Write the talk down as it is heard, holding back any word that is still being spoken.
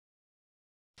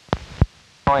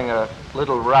going a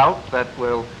little route that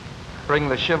will bring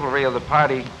the chivalry of the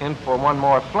party in for one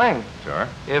more fling. Sure.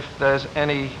 If there's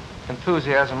any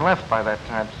enthusiasm left by that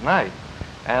time tonight.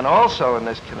 And also in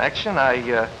this connection,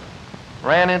 I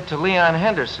ran into Leon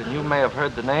Henderson. You may have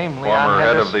heard the name, Leon Former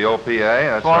head Henderson. of the OPA,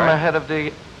 that's Former right. head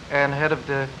of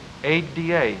the ADA.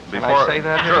 Can Before, I say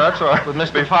that sure, here? that's all right. With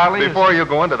Mr. Farley? Before you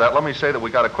go into that, let me say that we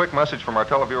got a quick message from our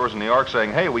televiewers in New York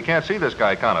saying, hey, we can't see this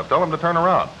guy, Conniff. Tell him to turn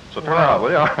around. So turn around,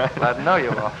 will you? I know you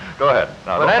will. Go ahead.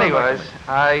 Now, But anyways,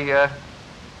 I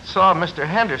saw Mr.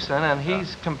 Henderson, and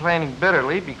he's complaining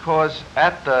bitterly because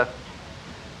at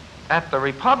the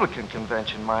Republican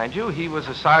convention, mind you, he was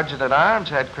a sergeant at arms,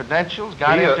 had credentials,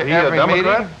 got into every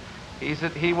meeting.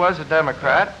 He was a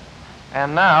Democrat.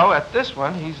 And now, at this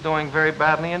one, he's doing very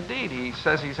badly indeed. He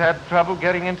says he's had trouble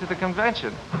getting into the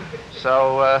convention.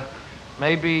 So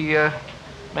maybe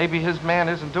his man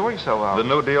isn't doing so well. The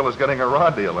New Deal is getting a raw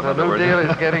deal. The New Deal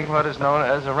is getting what is known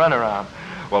as a runaround.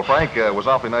 Well, Frank, it was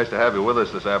awfully nice to have you with us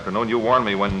this afternoon. You warned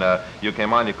me when you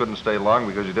came on you couldn't stay long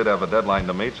because you did have a deadline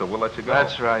to meet, so we'll let you go.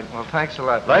 That's right. Well, thanks a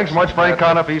lot. Thanks much, Frank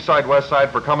Conniff, East Side, West Side,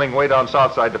 for coming way down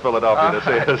South Side to Philadelphia to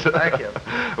see us. Thank you.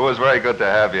 It was very good to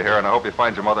have you here, and I hope you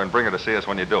find your mother and bring her to see us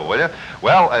when you do, will you?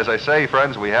 Well, as I say,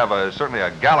 friends, we have certainly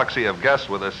a galaxy of guests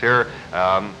with us here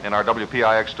in our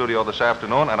WPIX studio this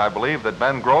afternoon, and I believe that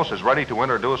Ben Gross is ready to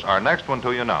introduce our next one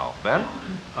to you now. Ben?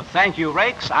 Thank you,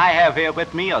 Rex. I have here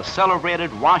with me a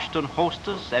celebrated Washington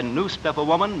hostess and newspaper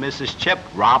woman, Mrs. Chip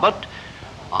Robert,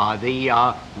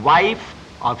 the wife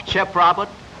of Chip Robert,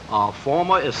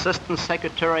 former Assistant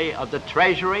Secretary of the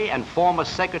Treasury and former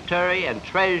Secretary and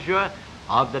Treasurer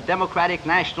of the Democratic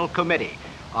National Committee.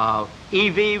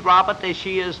 Evie Robert, as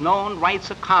she is known,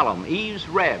 writes a column, Eve's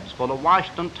Rebs, for the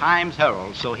Washington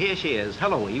Times-Herald. So here she is.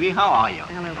 Hello, Evie. How are you?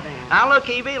 Hello, Ben. Now, look,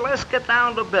 Evie, let's get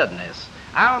down to business.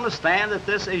 I understand that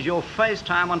this is your first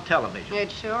time on television. It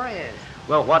sure is.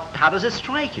 Well, how does it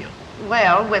strike you?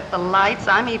 Well, with the lights,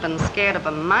 I'm even scared of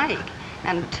a mic.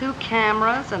 And 2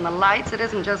 cameras and the lights, it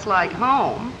isn't just like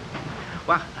home.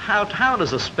 Well, how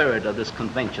does the spirit of this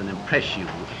convention impress you,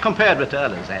 compared with the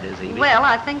others, that is, Evie? Well,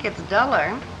 I think it's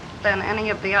duller than any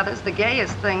of the others. The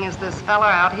gayest thing is this fella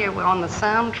out here on the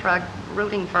sound truck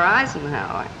rooting for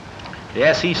Eisenhower.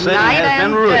 Yes, he certainly Night has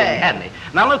been and rooting, day. hasn't he?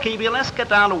 Now, look, Evie, let's get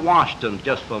down to Washington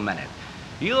just for a minute.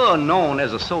 You're known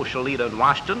as a social leader in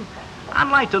Washington. I'd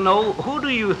like to know, who do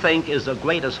you think is the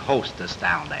greatest hostess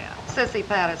down there? Sissy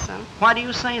Patterson. Why do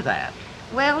you say that?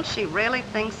 Well, she really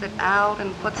thinks it out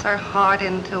and puts her heart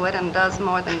into it and does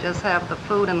more than just have the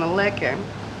food and the liquor.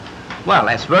 Well,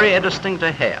 that's very interesting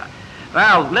to hear.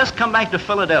 Now, let's come back to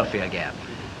Philadelphia again.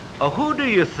 Who do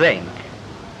you think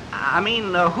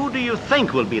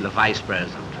will be the vice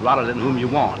president, rather than whom you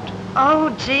want? Oh,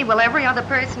 gee, well, every other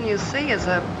person you see is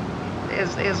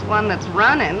one that's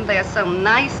running. They're so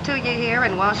nice to you here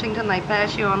in Washington. They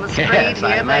pass you on the street Yes, I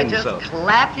here. They imagine just so.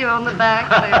 clap you on the back.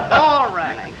 They're all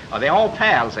running. Are they all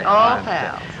pals? Then? All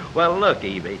pals. Well, look,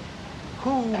 Evie,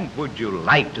 who would you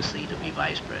like to see to be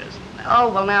vice president now?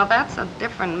 Oh, well, now, that's a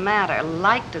different matter.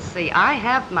 Like to see. I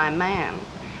have my man,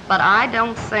 but I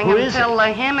don't sing Who is until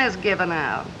the hymn is given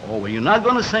out. Oh, well, you're not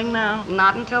going to sing now?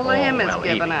 Not until the hymn is well,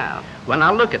 given Evie, out. Well,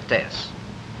 now, look at this.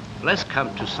 Let's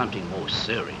come to something more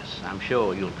serious. I'm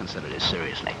sure you'll consider this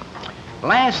seriously.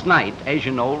 Last night, as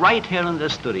you know, right here in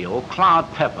this studio, Claude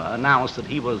Pepper announced that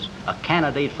he was a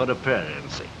candidate for the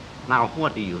presidency. Now,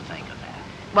 what do you think of that?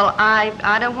 Well,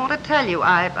 I don't want to tell you.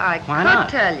 I Why could not?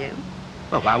 tell you.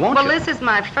 Well, why won't Well, you? this is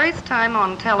my first time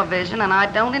on television, and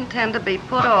I don't intend to be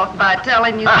put off by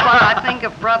telling you what I think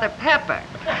of Brother Pepper.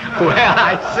 Well,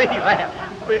 I see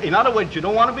that. In other words, you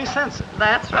don't want to be censored.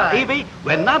 That's right. Evie,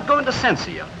 we're not going to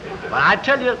censor you. But I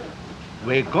tell you,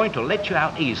 we're going to let you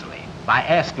out easily by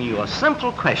asking you a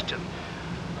simple question.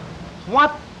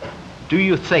 What do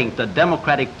you think the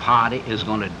Democratic Party is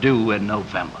going to do in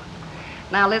November?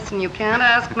 Now, listen, you can't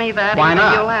ask me that. Why either.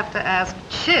 not? You'll have to ask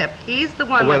Chip. He's the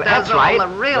one Well, that does that's right. all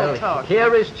the real Well, talking.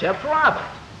 Here is Chip Robert.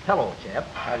 Hello, Chip.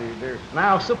 How do you do?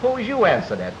 Now, suppose you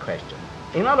answer that question.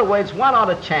 In other words, what are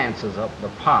the chances of the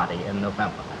party in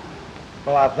November?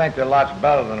 Well, I think they're lots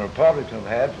better than the Republicans have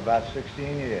had for about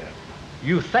 16 years.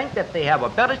 You think that they have a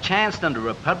better chance than the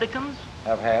Republicans?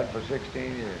 Have had for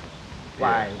 16 years.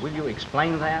 Why, Yes. will you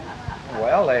explain that?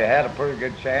 Well, they had a pretty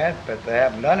good chance, but they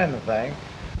haven't done anything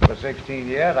for 16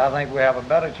 years. I think we have a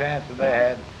better chance than they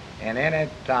had in any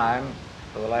time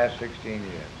for the last 16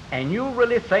 years. And you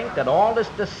really think that all this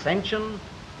dissension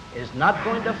is not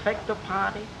going to affect the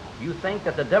party? You think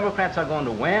that the Democrats are going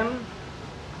to win?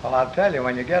 Well, I'll tell you,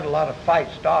 when you get a lot of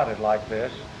fights started like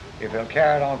this, if they'll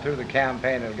carry it on through the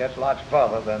campaign, it'll get lots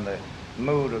further than the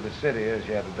mood of the city is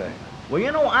here today. Well,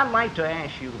 you know, I'd like to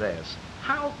ask you this.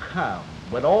 How come,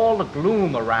 with all the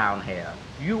gloom around here,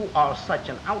 you are such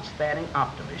an outstanding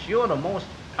optimist? You're the most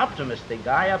optimistic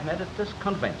guy I've met at this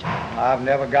convention. I've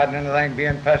never gotten anything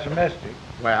being pessimistic.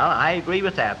 Well, I agree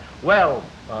with that. Well,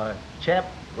 Chep,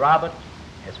 Robert,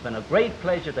 it's been a great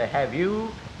pleasure to have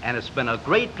you, and it's been a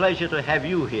great pleasure to have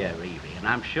you here, Evie. And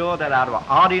I'm sure that our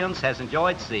audience has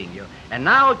enjoyed seeing you. And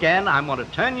now again, I'm going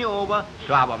to turn you over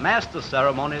to our master of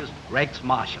ceremonies, Rex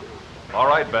Marshall. All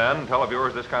right, Ben, tell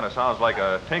viewers this kind of sounds like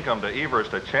a Tinkham to Evers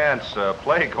to Chance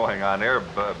play going on here.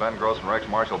 Ben Gross and Rex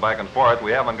Marshall back and forth.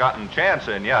 We haven't gotten Chance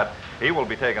in yet. He will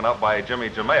be taken up by Jimmy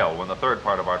Jamale when the third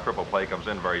part of our triple play comes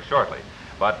in very shortly.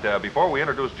 But before we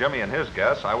introduce Jimmy and his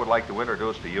guests, I would like to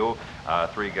introduce to you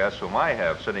three guests whom I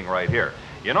have sitting right here.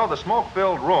 You know, the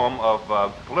smoke-filled room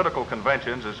of political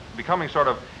conventions is becoming sort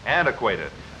of antiquated.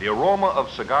 The aroma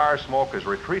of cigar smoke is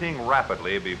retreating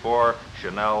rapidly before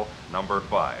Chanel number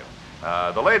 5.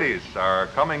 The ladies are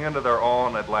coming into their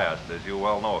own at last, as you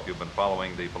well know if you've been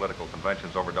following the political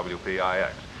conventions over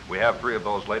WPIX. We have three of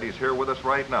those ladies here with us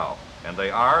right now, and they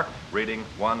are, reading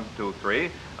 1, 2,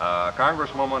 3,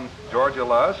 Congresswoman Georgia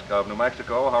Lusk of New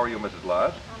Mexico. How are you, Mrs.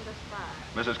 Lusk? I'm just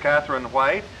fine. Mrs. Katharine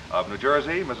White of New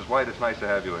Jersey. Mrs. White, it's nice to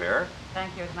have you here.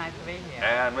 Thank you. It's nice to be here.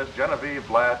 And Miss Genevieve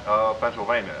Blatt of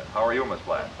Pennsylvania. How are you, Miss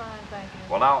Blatt? I'm fine, thank you.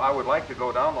 Well, now, I would like to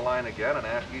go down the line again and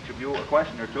ask each of you a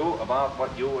question or two about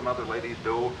what you and other ladies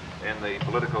do in the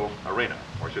political arena,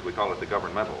 or should we call it the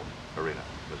governmental arena,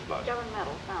 Mrs. Blatt?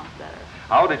 Governmental sounds better.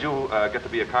 How did you get to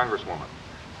be a congresswoman?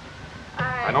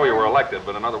 I know you were elected,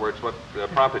 but in other words, what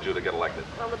prompted you to get elected?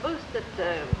 Well, the boost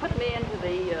that put me into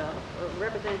the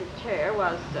representative chair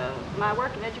was my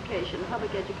work in education,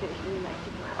 public education in New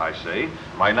Mexico. I see.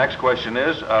 My next question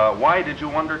is, why did you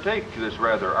undertake this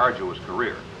rather arduous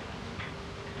career?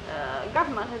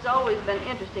 Government has always been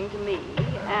interesting to me,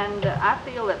 and I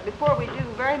feel that before we do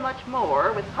very much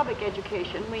more with public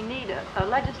education, we need a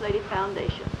legislative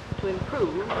foundation to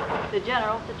improve the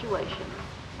general situation.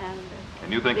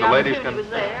 And you think the ladies can... was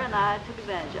there, and I took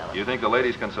advantage of it. You think the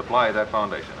ladies can supply that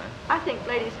foundation, eh? I think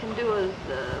ladies can do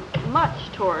as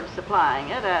much towards supplying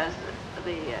it as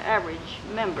the average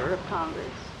member of Congress.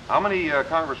 How many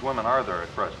congresswomen are there at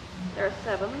present? There are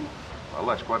 7. Well,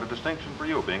 that's quite a distinction for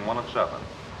you, being one of 7.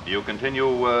 Do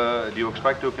you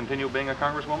expect to continue being a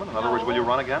congresswoman? In other words, will you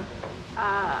run again?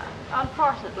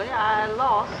 Unfortunately, I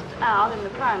lost out in the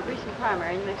recent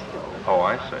primary in Mexico. Oh,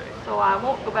 I see. So I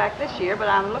won't go back this year, but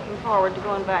I'm looking forward to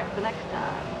going back the next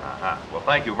time. Well,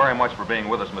 thank you very much for being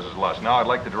with us, Mrs. Lusk. Now I'd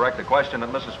like to direct the question at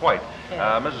Mrs. White.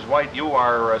 Yes. Mrs. White, you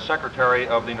are secretary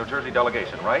of the New Jersey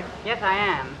delegation, right? Yes, I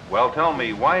am. Well, tell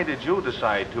me, why did you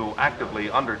decide to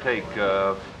actively undertake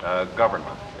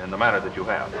government in the manner that you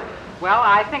have? Well,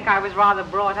 I think I was rather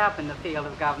brought up in the field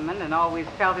of government and always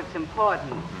felt its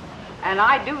importance. And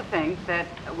I do think that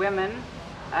women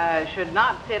should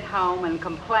not sit home and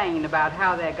complain about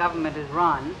how their government is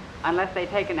run unless they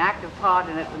take an active part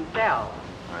in it themselves.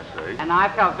 I see. And I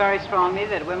felt very strongly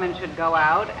that women should go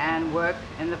out and work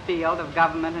in the field of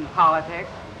government and politics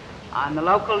on the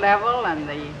local level and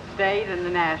the state and the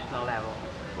national level.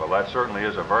 Well, that certainly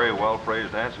is a very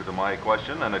well-phrased answer to my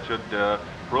question, and it should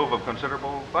prove of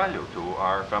considerable value to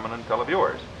our feminine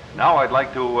televiewers. Now I'd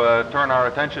like to turn our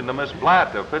attention to Miss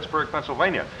Blatt of Pittsburgh,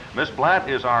 Pennsylvania. Miss Blatt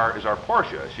is our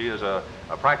Portia. She is a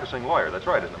practicing lawyer. That's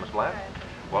right, isn't it, Miss Blatt?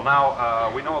 Well,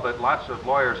 now, we know that lots of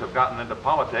lawyers have gotten into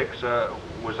politics.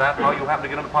 Was that how you happened to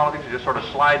get into politics? You just sort of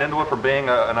slide into it from being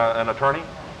an attorney?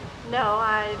 No,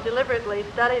 I deliberately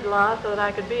studied law so that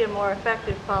I could be a more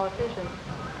effective politician.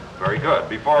 Very good.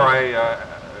 Before I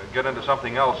get into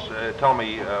something else, tell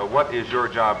me, what is your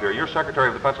job here? You're secretary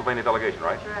of the Pennsylvania delegation,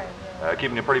 right? That's right.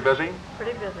 Keeping you pretty busy?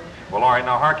 Pretty busy. Well, all right.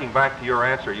 Now, harking back to your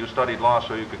answer, you studied law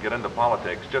so you could get into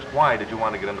politics. Just why did you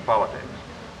want to get into politics?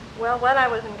 Well, when I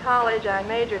was in college, I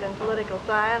majored in political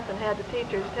science and had the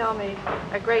teachers tell me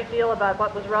a great deal about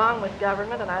what was wrong with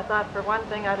government, and I thought, for one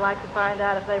thing, I'd like to find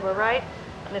out if they were right,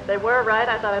 and if they were right,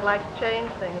 I thought I'd like to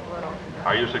change things a little.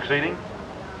 Are you succeeding?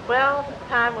 Well,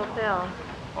 time will tell.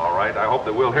 All right. I hope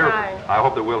that we'll hear. Right. I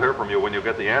hope that we'll hear from you when you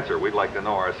get the answer. We'd like to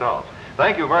know ourselves.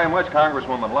 Thank you very much,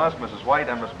 Congresswoman Lusk, Mrs. White,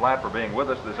 and Miss Blatt for being with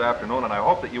us this afternoon, and I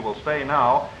hope that you will stay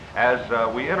now as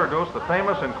we introduce the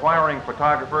famous inquiring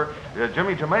photographer,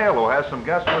 Jimmy Jamale, who has some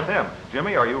guests with him.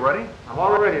 Jimmy, are you ready? I'm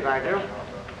all ready, thank you.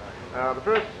 The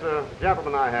first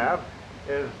gentleman I have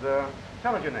is,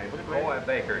 tell us your name, would you please?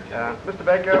 Baker, Jimmy. Mr.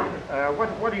 Baker,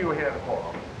 what are you here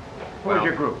for? Who is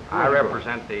your group? I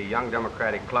represent the Young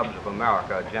Democratic Clubs of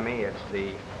America, Jimmy. It's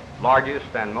the largest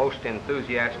and most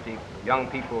enthusiastic young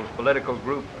people's political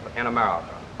group in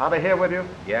America. Are they here with you?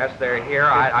 Yes, they're here.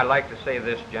 I'd like to say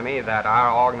this, Jimmy, that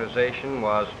our organization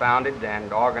was founded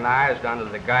and organized under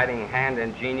the guiding hand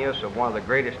and genius of one of the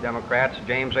greatest Democrats,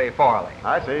 James A. Farley.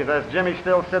 I see. There's Jimmy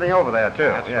still sitting over there, too.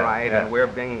 That's right, and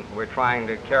we're trying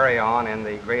to carry on in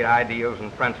the great ideals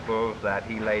and principles that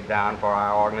he laid down for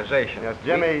our organization. Yes,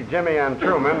 Jimmy and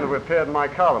Truman appeared in my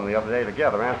column the other day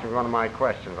together, answering one of my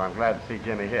questions. I'm glad to see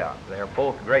Jimmy here. They're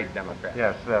both great Democrats.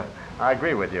 Yes, I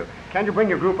agree with you. Can you bring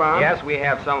your group on? Yes, we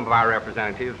have some of our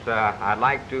representatives. I'd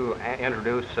like to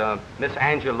introduce Miss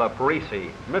Angela Parisi.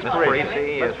 Miss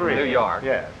Parisi is from New York.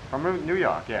 Yes, from New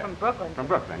York, yes. From Brooklyn. From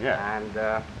Brooklyn, yes.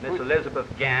 And Miss Elizabeth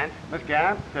Gant. Miss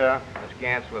Gant? Miss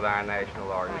Gant's with our national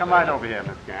organization. Come right over here,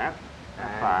 Miss Gant.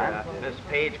 That's fine. Miss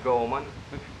Paige Goldman.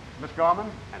 Miss Gorman?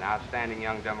 An outstanding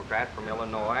young Democrat from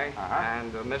Illinois.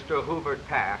 And Mr. Hoover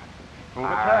Taft. Hoover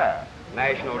Taft.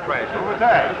 National treasurer. Hoover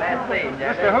Taft.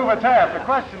 Mr. Hoover Taft, a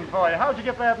question for you. How'd you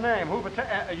get that name? Hoover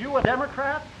Taft. Are you a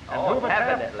Democrat? And Oh, Hoover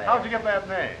definitely. Taft? How'd you get that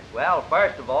name? Well,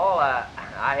 first of all, I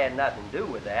had nothing to do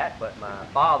with that, but my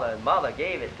father and mother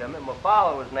gave it to me. My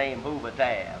father was named Hoover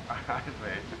Taft. I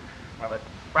see. But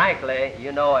frankly,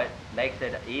 you know, it makes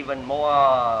it even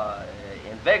more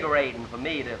invigorating for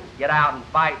me to get out and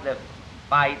fight the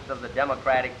fights of the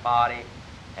Democratic Party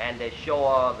and to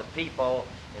show the people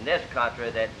in this country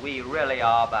that we really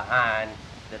are behind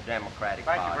the Democratic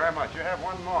Party. Thank you very much. You have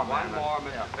one more, One more,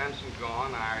 Mr. Benson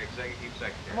Gone, our executive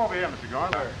secretary. Come over here, Mr.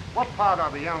 Gorn. What part are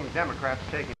the young Democrats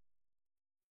taking?